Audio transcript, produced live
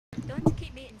Don't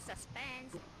keep me in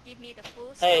suspense. Give me the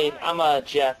full Hey, story. I'm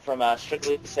Jeff from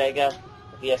Strictly Sega,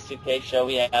 the S2K show.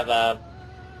 We have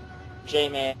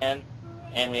Jman,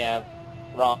 and we have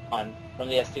Ron from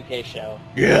the S2K show.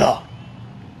 Yeah.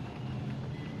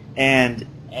 And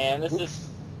And this is...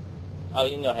 Oh,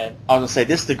 you can go ahead. I was gonna say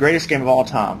this is the greatest game of all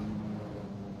time.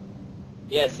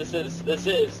 Yes, this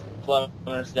is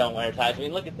Plumbers Don't Wear Ties. I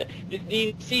mean, look at that. Do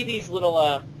you see these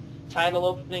little title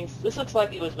openings? This looks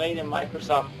like it was made in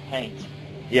Microsoft Paint.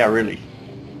 Yeah, really.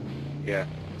 Yeah,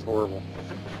 it's horrible.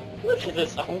 Look at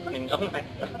this opening. Oh my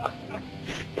god.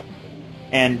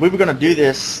 And we were gonna do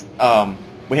this.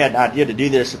 We had an idea to do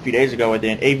this a few days ago, and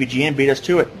then AVGN beat us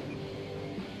to it.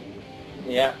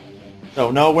 Yeah. So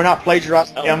no, we're not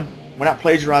plagiarizing Oh. him. We're not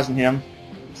plagiarizing him.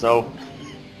 So,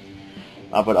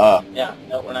 Yeah,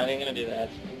 no, we're not even going to do that.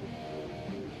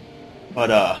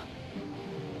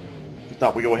 we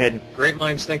thought we'd go ahead and Great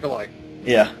minds think alike.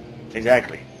 yeah,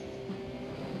 exactly.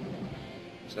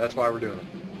 So that's why we're doing it.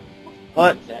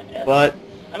 But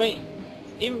I mean,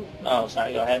 even... Oh,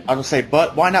 sorry, go ahead. I was gonna say,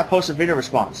 but why not post a video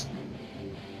response?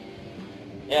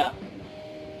 Yeah.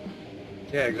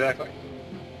 Yeah, exactly.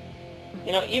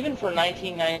 You know, even for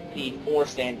 1994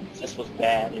 standards, this was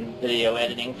bad in video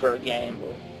editing for a game.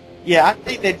 Yeah, I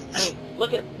think that. I mean,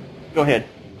 look at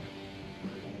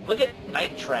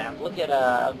Night Trap. Look at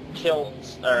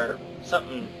Kills or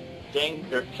something,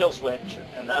 or Kill Switch,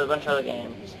 and a bunch of other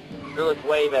games. They look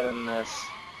way better than this.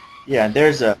 Yeah,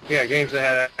 there's a. Yeah, games that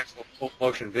had actual full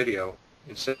motion video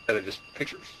instead of just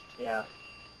pictures. Yeah.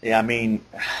 Yeah, I mean,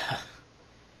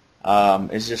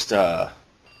 it's just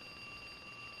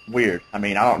weird. I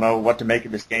mean, I don't know what to make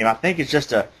of this game. I think it's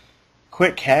just a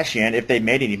quick cash in if they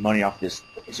made any money off this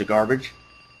piece of garbage.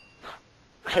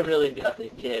 I really doubt they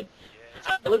did.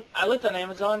 I looked on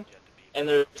Amazon, and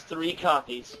there's 3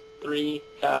 copies. 3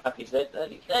 copies.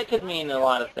 That could mean a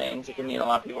lot of things. It could mean a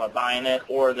lot of people are buying it,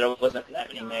 or there wasn't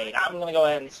that many made. I'm going to go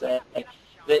ahead and say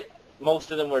that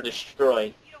most of them were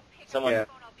destroyed. Someone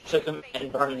took them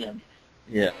and burned them.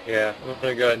 Yeah. Yeah, I'm going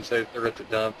to go ahead and say they're at the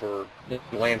dump or in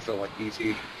the landfill like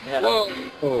DC. Yeah.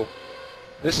 Whoa!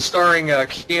 This is starring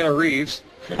Keanu Reeves.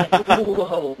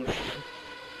 Whoa.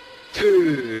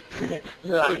 Dude!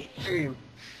 Right.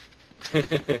 What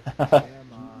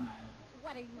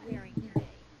are you wearing today?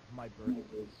 My birthday.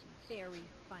 Very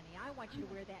funny. I want you to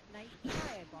wear that nice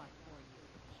tie I bought for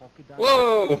you. Polka dot.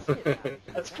 Whoa!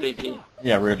 That's creepy.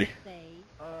 Yeah, really. Say,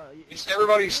 It's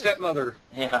everybody's stepmother.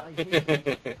 Yeah. polka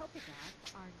dots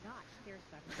are not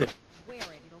hairstyles. Wear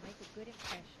it. It'll make a good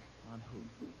impression. On who?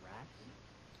 Rats?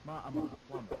 Ma, I'm a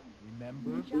plumber.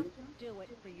 Remember? Just do it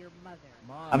for your mother.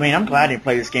 I mean, I'm glad I didn't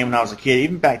play this game when I was a kid.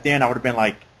 Even back then, I would have been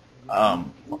like,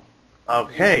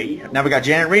 okay, now we got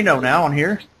Janet Reno now on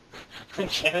here.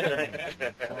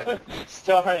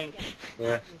 Starring,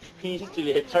 Yeah. he used to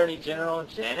be Attorney General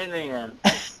Janet Reno.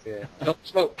 Yeah. Don't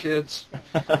smoke, kids.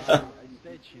 I said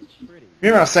she's pretty.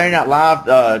 Remember on Saturday Night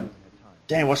Live,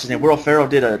 dang, what's his name? Will Ferrell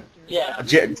did a Yeah.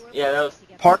 j- Yeah, that was...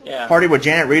 Yeah. party with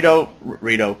Janet Reno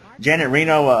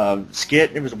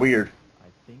skit. It was weird. I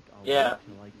think I'll Yeah. wait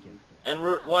till I get there.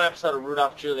 And one episode of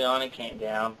Rudolph Giuliani came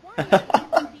down. Why is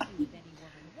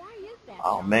that?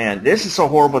 Oh man, this is so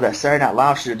horrible that Saturday Night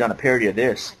Live should have done a parody of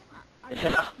this. Are you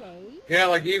okay? Yeah,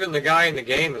 like even the guy in the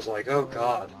game is like, oh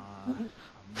god.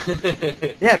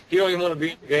 Yeah. You don't even want to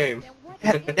beat the game.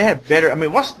 They had better. I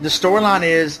mean, what's the storyline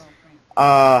is?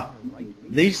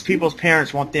 These people's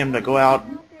parents want them to go out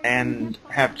and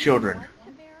have children.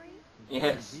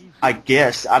 Yes. I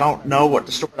guess I don't know what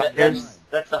the storyline is.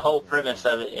 That's the whole premise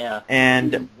of it, yeah.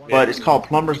 But it's called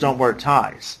Plumbers Don't Wear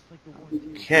Ties.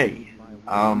 Okay.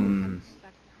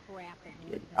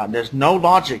 There's no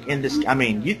logic in this. I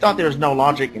mean, you thought there was no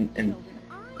logic in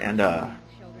a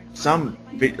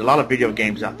lot of video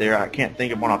games out there. I can't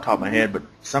think of one off the top of my head, but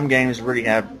some games really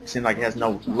seem like it has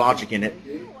no logic in it.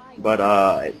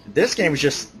 But this game is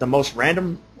just the most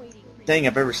random thing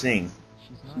I've ever seen.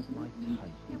 She's not my type.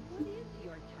 What is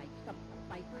your type? Some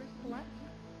viper's blood?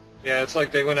 Yeah, it's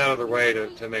like they went out of their way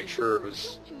to make sure it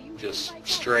was just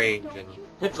strange and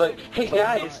It's like, hey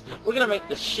guys, we're gonna make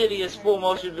the shittiest full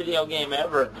motion video game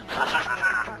ever.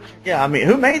 Yeah, I mean,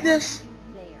 who made this?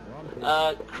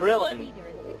 Krillin.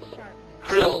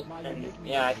 Krill.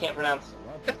 Yeah, I can't pronounce.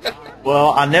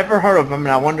 Well, I never heard of him,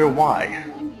 and I wonder why.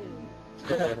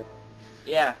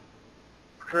 Yeah.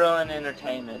 Krillin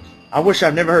Entertainment. I wish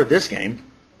I've never heard of this game.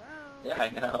 Yeah, I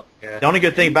know. yeah. The only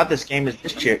good thing about this game is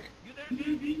this chick.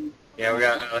 Yeah, we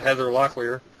got Heather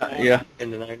Locklear Yeah.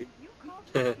 in the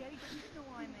 90s.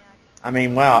 I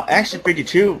mean, wow, Action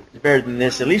 52 is better than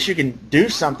this. At least you can do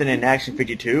something in Action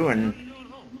 52, and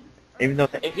even though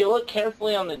If you look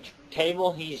carefully on the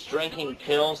table, he's drinking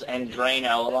pills and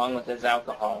Drano along with his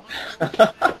alcohol.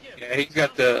 Yeah, he's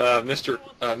got the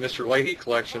Mr. Leahy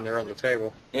collection there on the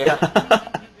table. Yeah.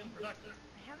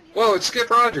 Whoa, it's Skip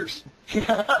Rogers.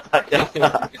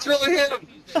 It's really him.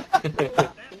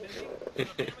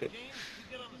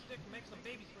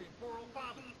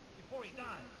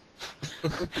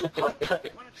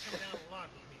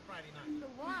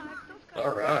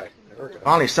 All right. There we go.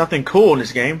 Finally, something cool in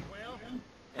this game.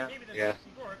 Yeah.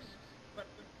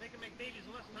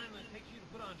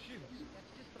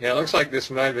 Yeah, it looks like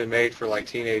this might have been made for like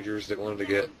teenagers that wanted to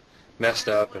get messed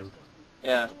up and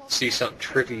Yeah. see something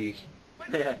trippy.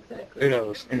 Yeah, exactly. Who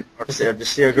knows? And or to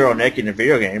see a girl naked in a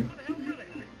video game.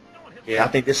 Yeah. I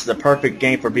think this is the perfect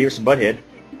game for Beavis and Butthead.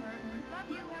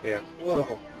 Yeah.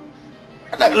 Whoa.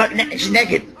 Look, she's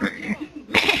naked.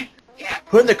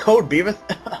 Put in the code, Beavis.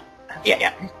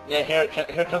 Yeah. Yeah,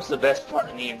 here comes the best part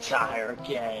in the entire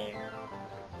game.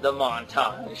 The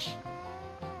montage.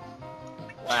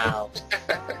 Wow.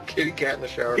 Kitty cat in the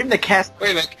shower. Even the cat.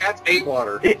 Wait a minute, cats ate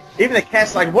water. Even the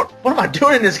cat's like, what am I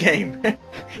doing in this game?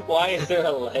 Why is there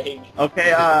a leg?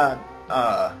 Okay, All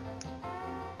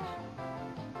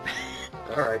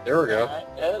right, there we go.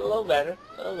 A little better.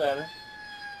 A little better.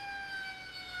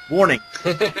 warning.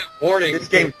 Warning. This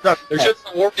game sucks. There's just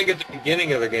a warning at the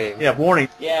beginning of the game. Yeah, warning.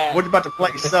 Yeah. What you're about to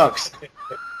play sucks.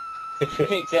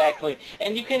 Exactly.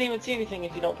 And you can't even see anything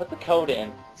if you don't put the code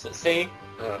in. So, see?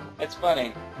 It's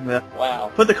funny. Yeah.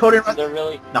 Wow. Put the code in. So they're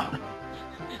really... No.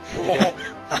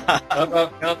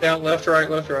 Up, countdown, left, right,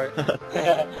 left, right.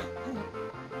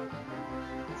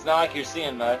 It's not like you're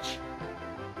seeing much.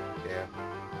 Yeah.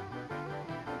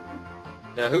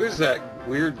 Now, who is that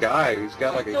weird guy who's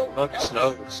got like a humongous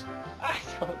nose? I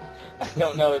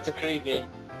don't know. It's creepy.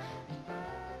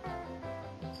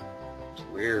 It's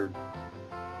weird.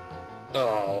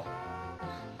 Oh.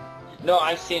 No,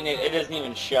 I've seen it. It doesn't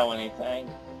even show anything.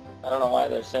 I don't know why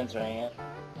they're censoring it.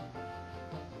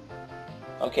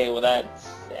 Okay, well that's...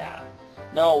 yeah.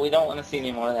 No, we don't want to see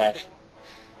any more of that.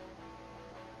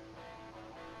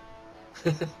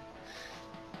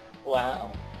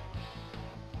 Wow.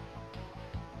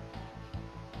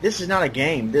 This is not a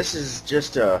game. This is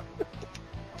just a...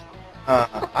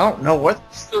 I don't know what...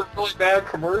 It's a really bad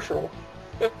commercial.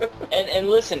 And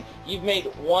listen, you've made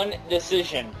one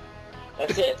decision.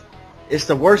 That's it. It's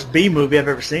the worst B movie I've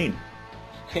ever seen.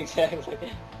 Exactly.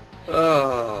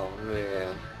 Oh,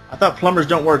 man. I thought plumbers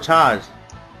don't wear ties.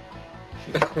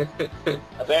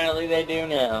 Apparently they do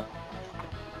now.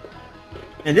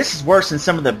 And this is worse than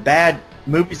some of the bad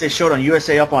movies they showed on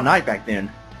USA Up All Night back then.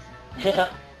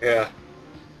 Yeah. Yeah.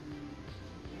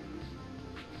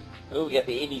 Ooh, we got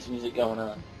the 80s music going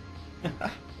on.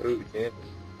 Ooh, yeah.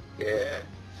 Yeah.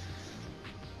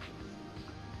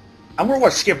 I wonder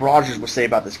what Skip Rogers would say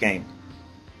about this game.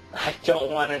 I don't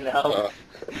want to know.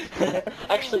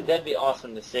 Actually, that'd be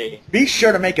awesome to see. Be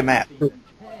sure to make a map.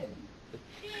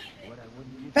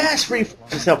 Fast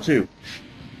reflexes help too.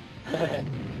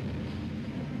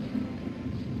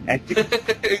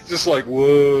 It's just like,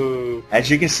 whoa. As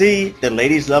you can see, the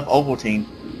ladies love Ovaltine.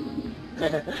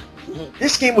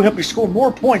 This game will help you score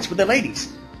more points with the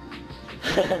ladies.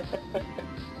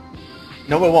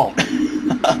 No, it won't.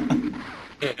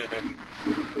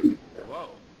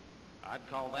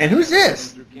 And who's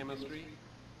this?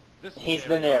 He's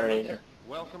the narrator.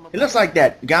 It looks like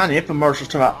that guy in the infomercials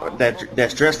talking about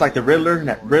that's dressed like the Riddler in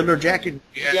that Riddler jacket.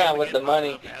 Yeah, with the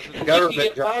money. You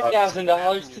Government get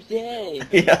 $5,000 today.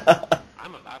 Yeah.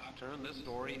 I'm about to turn this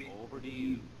story over to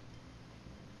you.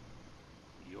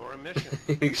 Your mission.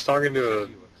 He's talking to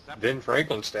a Ben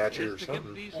Franklin statue or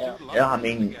something. Yeah, I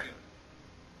mean...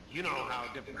 You know how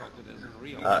difficult it is in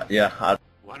real life. yeah.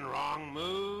 One wrong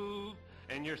move,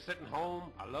 and you're sitting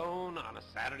home alone on a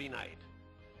Saturday night.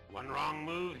 One wrong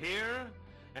move here,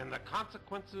 and the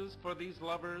consequences for these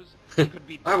lovers could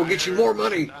be I will get you more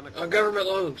money on government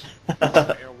loans.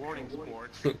 Fair warning,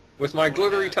 sports. With my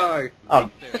glittery tie.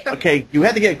 Okay, you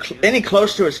have to get any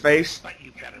close to his face. But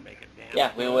you better make it damn.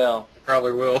 Yeah, we will.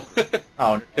 Probably will.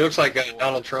 Oh, It looks like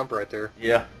Donald Trump right there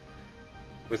yeah.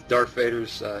 with Darth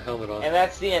Vader's helmet on. And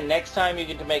that's the end. Next time you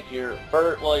get to make your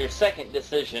second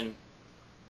decision